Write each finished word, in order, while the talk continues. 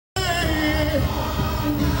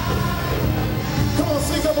Come on,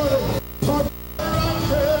 sing about it.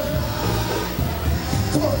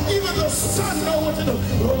 Come on, even the sun knows what to do.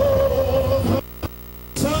 Oh,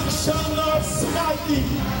 the sun shall not smite thee,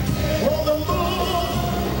 or the moon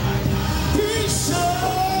be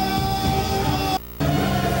shall.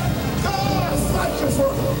 God, fight you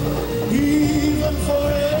for even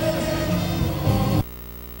forever.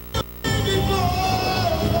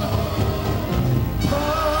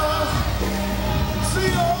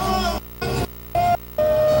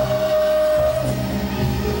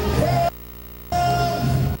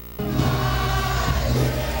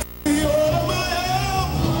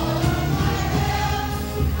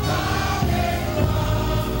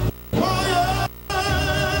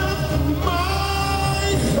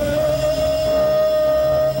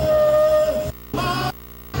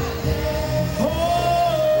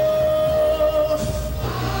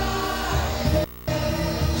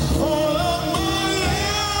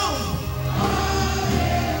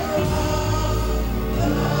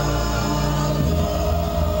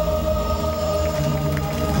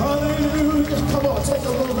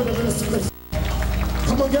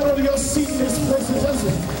 Come on, get out of your seat in this place and just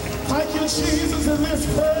thank you, Jesus, in this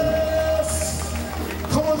place.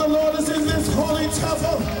 Come on, the Lord is in this holy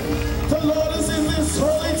temple. The Lord is in this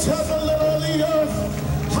holy temple and on the earth.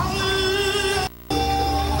 Hallelujah!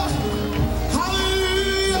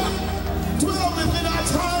 Hallelujah! Dwell within our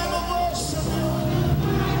time of worship.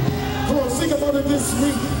 Come on, sing about it this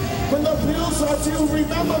week. When the bills are due,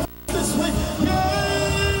 remember this week. Yeah.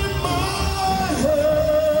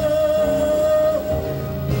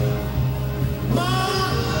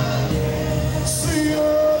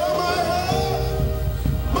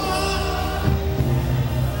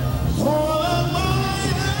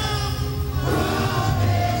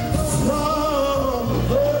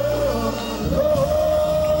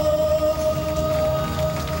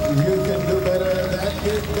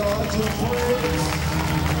 God to praise.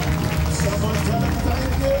 Someone tell him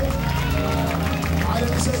thank you. I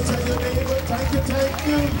didn't say tell your neighbor thank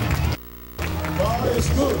you. God is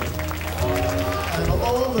good. And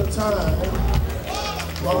all the time,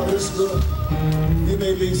 God is good. You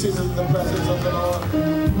may be seated in the presence of the Lord.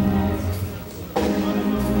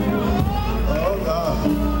 Oh God.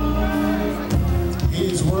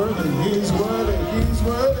 He's worthy, he's worthy, he's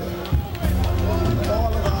worthy.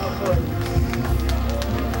 All of our praise.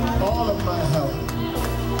 All of my help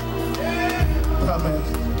cometh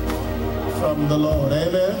from the Lord.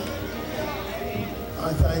 Amen.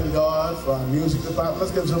 I thank God for our music department.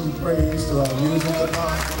 Let's give some praise to our music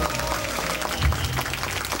department.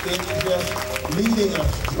 In just leading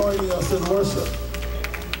us, joining us in worship,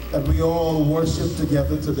 that we all worship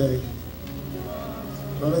together today.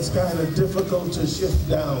 Well, it's kind of difficult to shift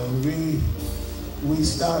down. We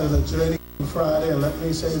started a journey Friday, and let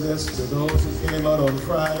me say this to those who came out on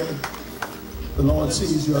Friday: the Lord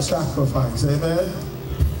sees your sacrifice. Amen.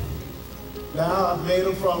 Now I've made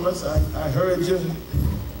a promise. I heard you.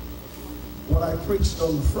 What I preached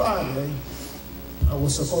on Friday, I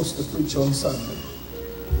was supposed to preach on Sunday,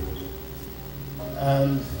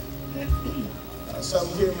 and some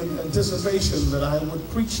came in anticipation that I would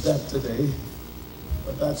preach that today,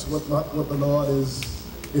 but that's not what the Lord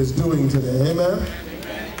is doing today. Amen.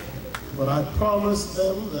 But I promised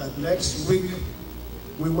them that next week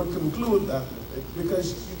we would conclude that with it,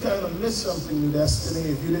 because you kind of miss something in destiny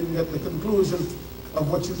if you didn't get the conclusion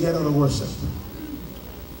of what you get out of worship.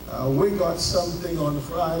 We got something on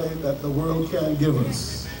Friday that the world can't give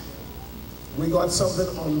us. We got something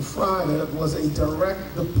on Friday that was a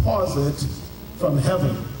direct deposit from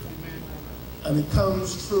heaven. And it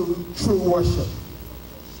comes through true worship.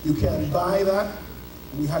 You can't buy that.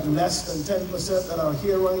 We had less than 10% that are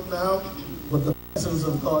here right now, but the presence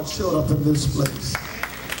of God showed up in this place.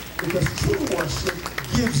 Because true worship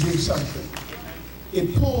gives you something.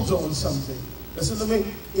 It pulls on something. Listen to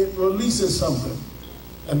me. It releases something.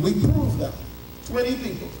 And we proved that. 20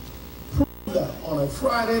 people proved that on a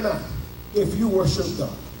Friday night. If you worship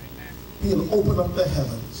God, He'll open up the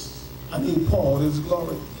heavens and He'll pour His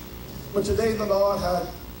glory. But today the Lord had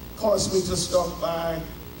caused me to stop by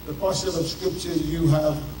the portion of scripture you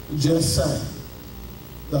have just sang,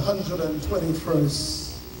 the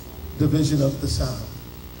 121st division of the Psalm.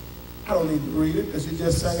 I don't need to read it because you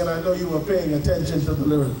just sang it. I know you were paying attention to the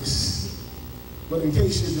lyrics. But in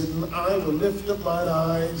case you didn't, I will lift up mine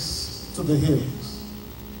eyes to the hills,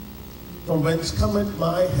 from whence cometh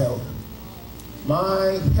my help.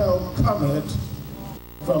 My help cometh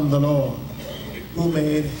from the Lord, who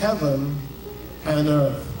made heaven and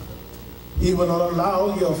earth. He will not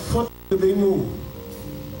allow your foot to be moved.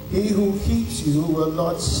 He who keeps you will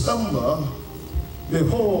not slumber.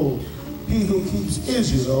 Behold, he who keeps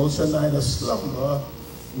Israel shall neither slumber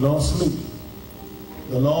nor sleep.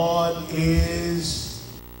 The Lord is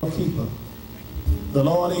your keeper. The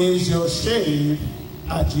Lord is your shade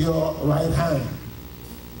at your right hand.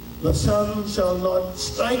 The sun shall not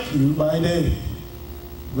strike you by day,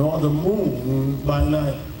 nor the moon by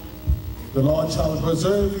night. The Lord shall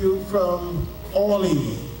preserve you from all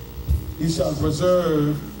evil. He shall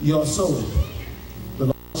preserve your soul. The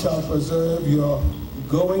Lord shall preserve your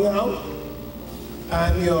going out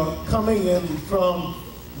and your coming in from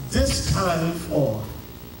this time forth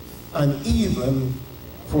and even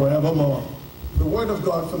forevermore. The word of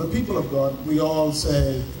God for the people of God, we all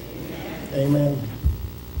say, Amen.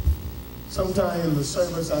 Sometime in the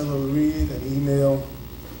service I will read an email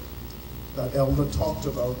that Elder talked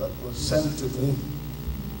about that was sent to me.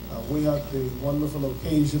 We had the wonderful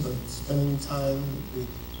occasion of spending time with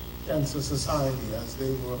the Cancer Society as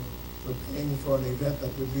they were preparing for an event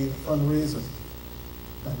that would be a fundraiser.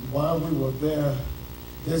 And while we were there,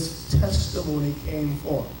 this testimony came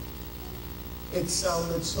forth. It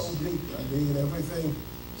sounded so bleak. I mean, everything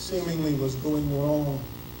seemingly was going wrong.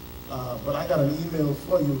 But I got an email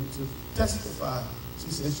for you to testify. She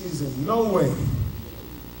said she's in no way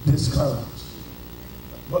discouraged.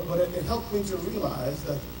 But it helped me to realize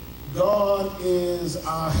that God is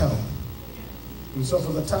our help. And so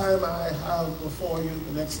for the time I have before you,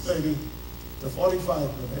 the next 30 to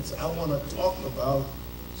 45 minutes, I want to talk about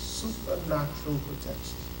supernatural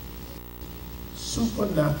protection.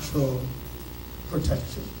 Supernatural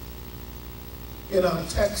protection. In our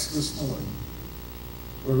text this morning,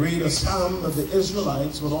 we read a psalm that the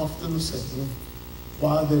Israelites would often sing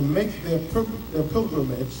while they make their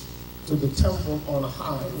pilgrimage to the temple on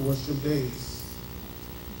high worship days.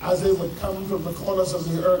 As they would come from the corners of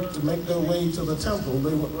the earth to make their way to the temple,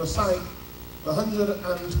 they would recite the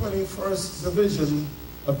 121st division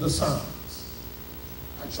of the Psalms.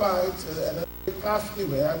 I tried to, in a very crafty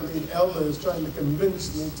way, I believe Elder is trying to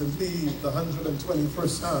convince me to leave the 121st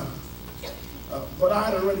Psalm. But I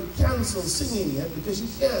had already canceled singing it because you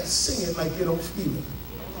can't sing it like you don't feel it.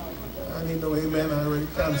 I need no amen, I already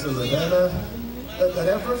canceled it. And that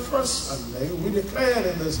every first Sunday we declared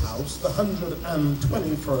in this house the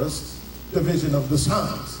 121st division of the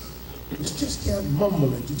Psalms. You just can't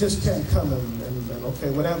mumble it. You just can't come and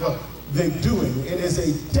okay, whatever they're doing. It is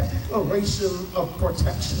a declaration of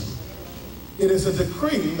protection. It is a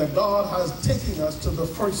decree that God has taken us to the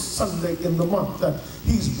first Sunday in the month, that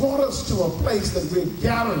he's brought us to a place that we're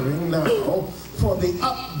gathering now for the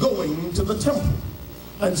upgoing to the temple.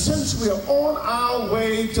 And since we are on our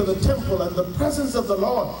way to the temple and the presence of the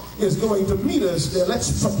Lord is going to meet us there,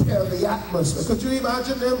 let's prepare the atmosphere. Could you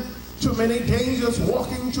imagine them? Too many dangers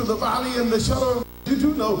walking through the valley in the shadow. You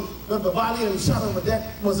do know that the valley in the shadow of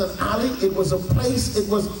death was an alley. It was a place.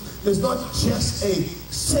 It's not just a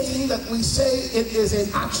saying that we say. It is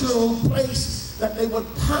an actual place that they would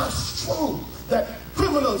pass through, that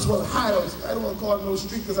criminals will hide us. I don't want to call it no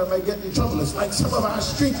street because I might get in trouble. It's like some of our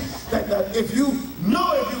streets that if you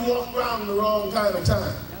walk around the wrong kind of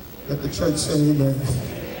time, let the church say amen,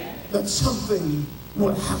 that something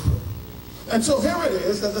would happen. And so here it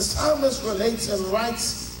is that the psalmist relates and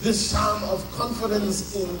writes this psalm of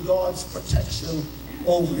confidence in God's protection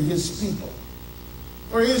over his people.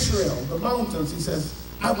 For Israel, the mountains, he says,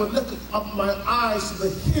 I would lift up my eyes to the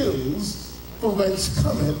hills from whence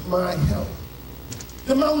cometh my help.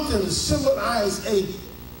 The mountains symbolize a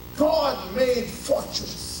God-made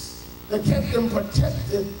fortress that kept them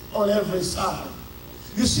protected on every side.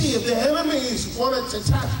 You see, if the enemies wanted to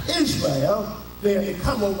attack Israel, they had to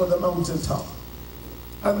come over the mountaintop.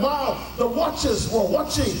 And while the watchers were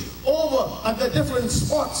watching over at the different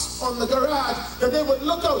spots on the garage, that they would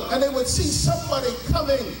look out and they would see somebody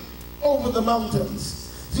coming over the mountains.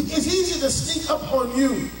 It's easy to sneak up on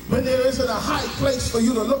you when there isn't a high place for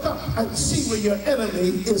you to look up and see where your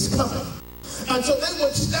enemy is coming. And so they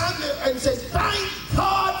would stand there and say, thank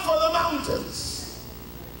God for the mountains.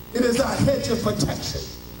 It is our hedge of protection.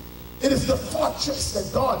 It is the fortress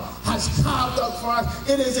that God has carved out for us.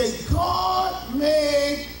 It is a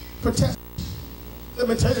God-made protection. Let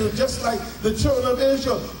me tell you, just like the children of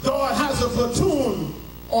Israel, God has a platoon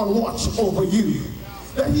on watch over you.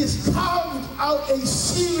 That he's carved out a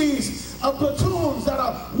series of platoons that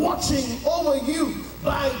are watching over you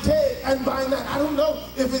by day and by night. I don't know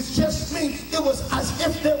if it's just me. It was as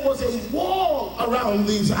if there was a wall around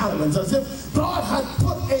these islands, as if God had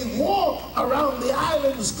put a wall around the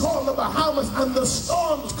islands called the Bahamas, and the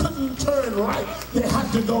storms couldn't turn right. They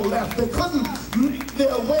had to go left. They couldn't make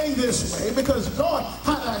their way this way because God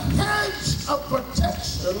had a hedge of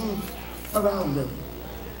protection around them.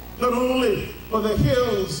 Not only were the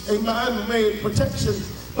hills a man-made protection,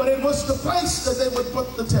 but it was the place that they would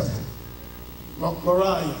put the temple. Mount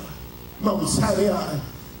Moriah, Mount Sinai,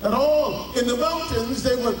 and all in the mountains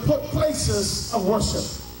they would put places of worship.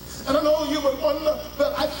 And I know you would wonder,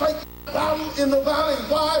 but I fight down in the valley.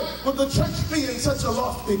 Why would the church be in such a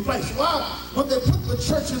lofty place? Why would they put the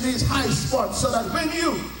church in these high spots so that when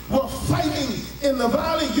you were fighting in the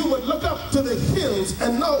valley, you would look up to the hills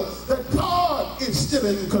and know that God is still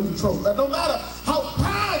in control? That no matter how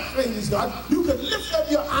bad things got, you could lift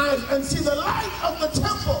up your eyes and see the light of the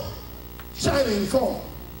temple shining forth,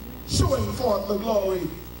 showing forth the glory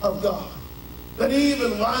of God. That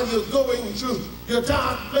even while you're going through your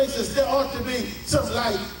dark places, there ought to be some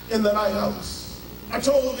light in the lighthouse. I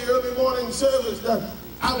told the early morning service that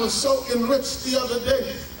I was so enriched the other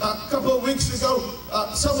day. A couple of weeks ago,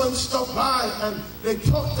 someone stopped by and they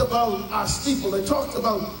talked about our steeple. They talked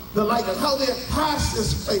about the light and how they had passed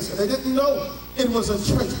this place. And they didn't know it was a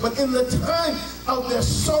church. But in the time of their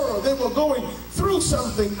sorrow, they were going through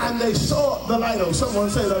something and they saw the lighthouse. Someone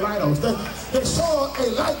say the lighthouse. They saw a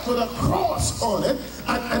light with a cross on it.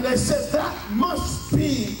 And they said, that must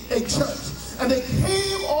be a church. And they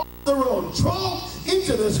came off the road, drove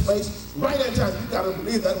into this place right in time. You got to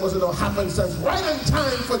believe that wasn't a happenstance. Right in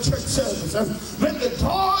time for church service. And when the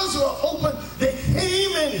doors were open, they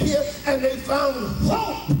came in here and they found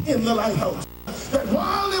hope in the lighthouse. That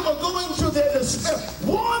while they were going through their despair,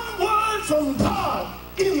 one word from God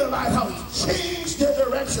in the lighthouse changed their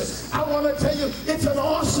direction. I want to tell you, it's an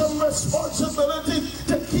awesome responsibility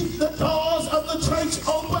to keep the doors of the church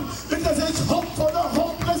open, because it's hope for the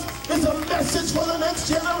hopeless. It's a message for the next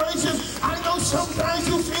generation. I know sometimes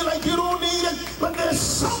you feel like you don't need it, but there's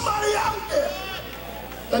somebody out there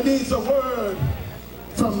that needs a word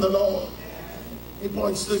from the Lord. He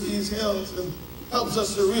points to these hills and helps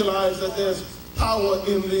us to realize that there's power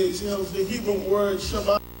in these hills. The Hebrew word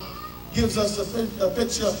Shabbat gives us a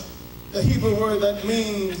picture, the Hebrew word that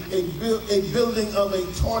means a building of a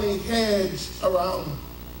thorny hedge around.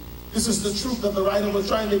 This is the truth that the writer was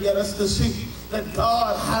trying to get us to see, that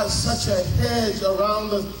God has such a hedge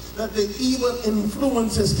around us that the evil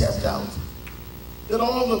influence is kept out. That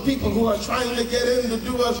all the people who are trying to get in to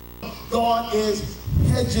do us, God is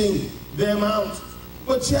hedging them out.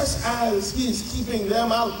 But just as he's keeping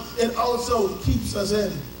them out, it also keeps us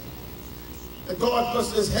in. That God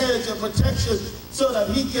puts this hedge of protection so that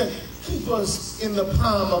he can keep us in the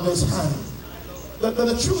palm of his hand.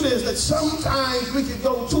 The truth is that sometimes we can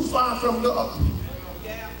go too far from God.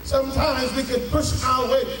 Sometimes we can push our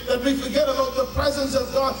way, that we forget about the presence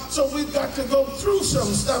of God. So we've got to go through some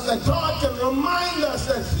stuff that God can remind us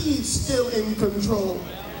that he's still in control,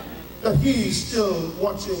 that he's still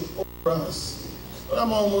watching over us. But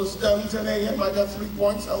I'm almost done today. I got 3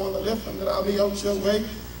 points I want to lift, and then I'll be out your way.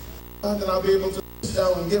 And then I'll be able to sit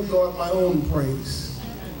down and give God my own praise.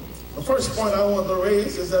 The first point I want to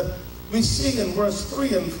raise is that we see in verse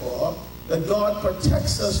 3 and 4 that God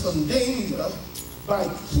protects us from danger by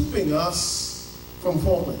keeping us from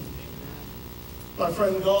falling. My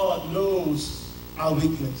friend, God knows our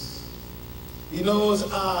weakness. He knows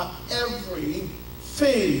our every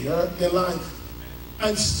failure in life.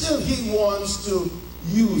 And still he wants to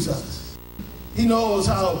use us. He knows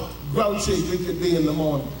how grouchy we could be in the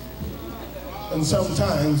morning and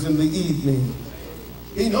sometimes in the evening.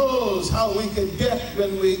 He knows how we could get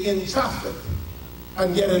when we're in traffic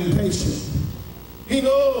and get impatient. He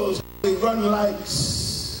knows how we run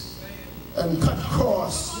lights and cut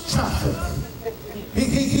across traffic.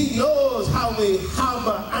 He knows how we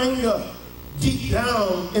harbor anger deep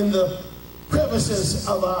down in the crevices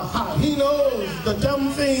of our heart. He knows the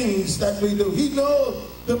dumb things that we do. He knows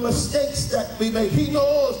the mistakes that we make. He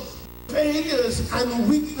knows failures and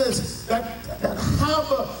weakness that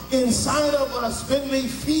harbor inside of us when we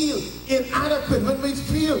feel inadequate, when we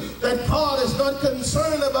feel that God is not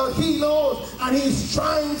concerned about. He knows, and he's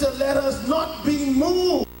trying to let us not be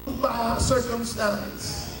moved by our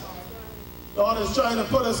circumstance. God is trying to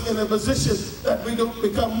put us in a position that we don't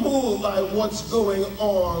become moved by what's going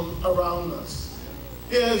on around us.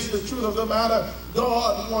 Here's the truth of the matter.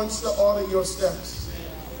 God wants to order your steps.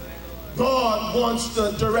 God wants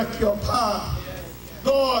to direct your path.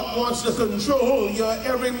 God wants to control your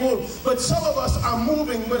every move. But some of us are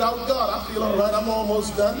moving without God. I feel all right. I'm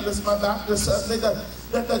almost done. This is my Baptist Sunday.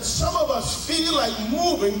 That some of us feel like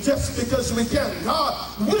moving just because we can. God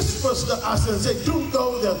whispers to us and says, don't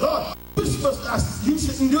go there. God whispers to us, you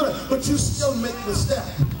shouldn't do that. But you still make the step.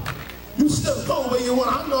 You still go where you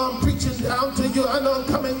want. I know I'm preaching down to you. I know I'm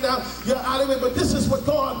coming down your alleyway. But this is what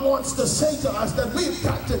God wants to say to us, that we've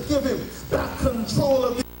got to give him back control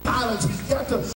of the islands. We've got to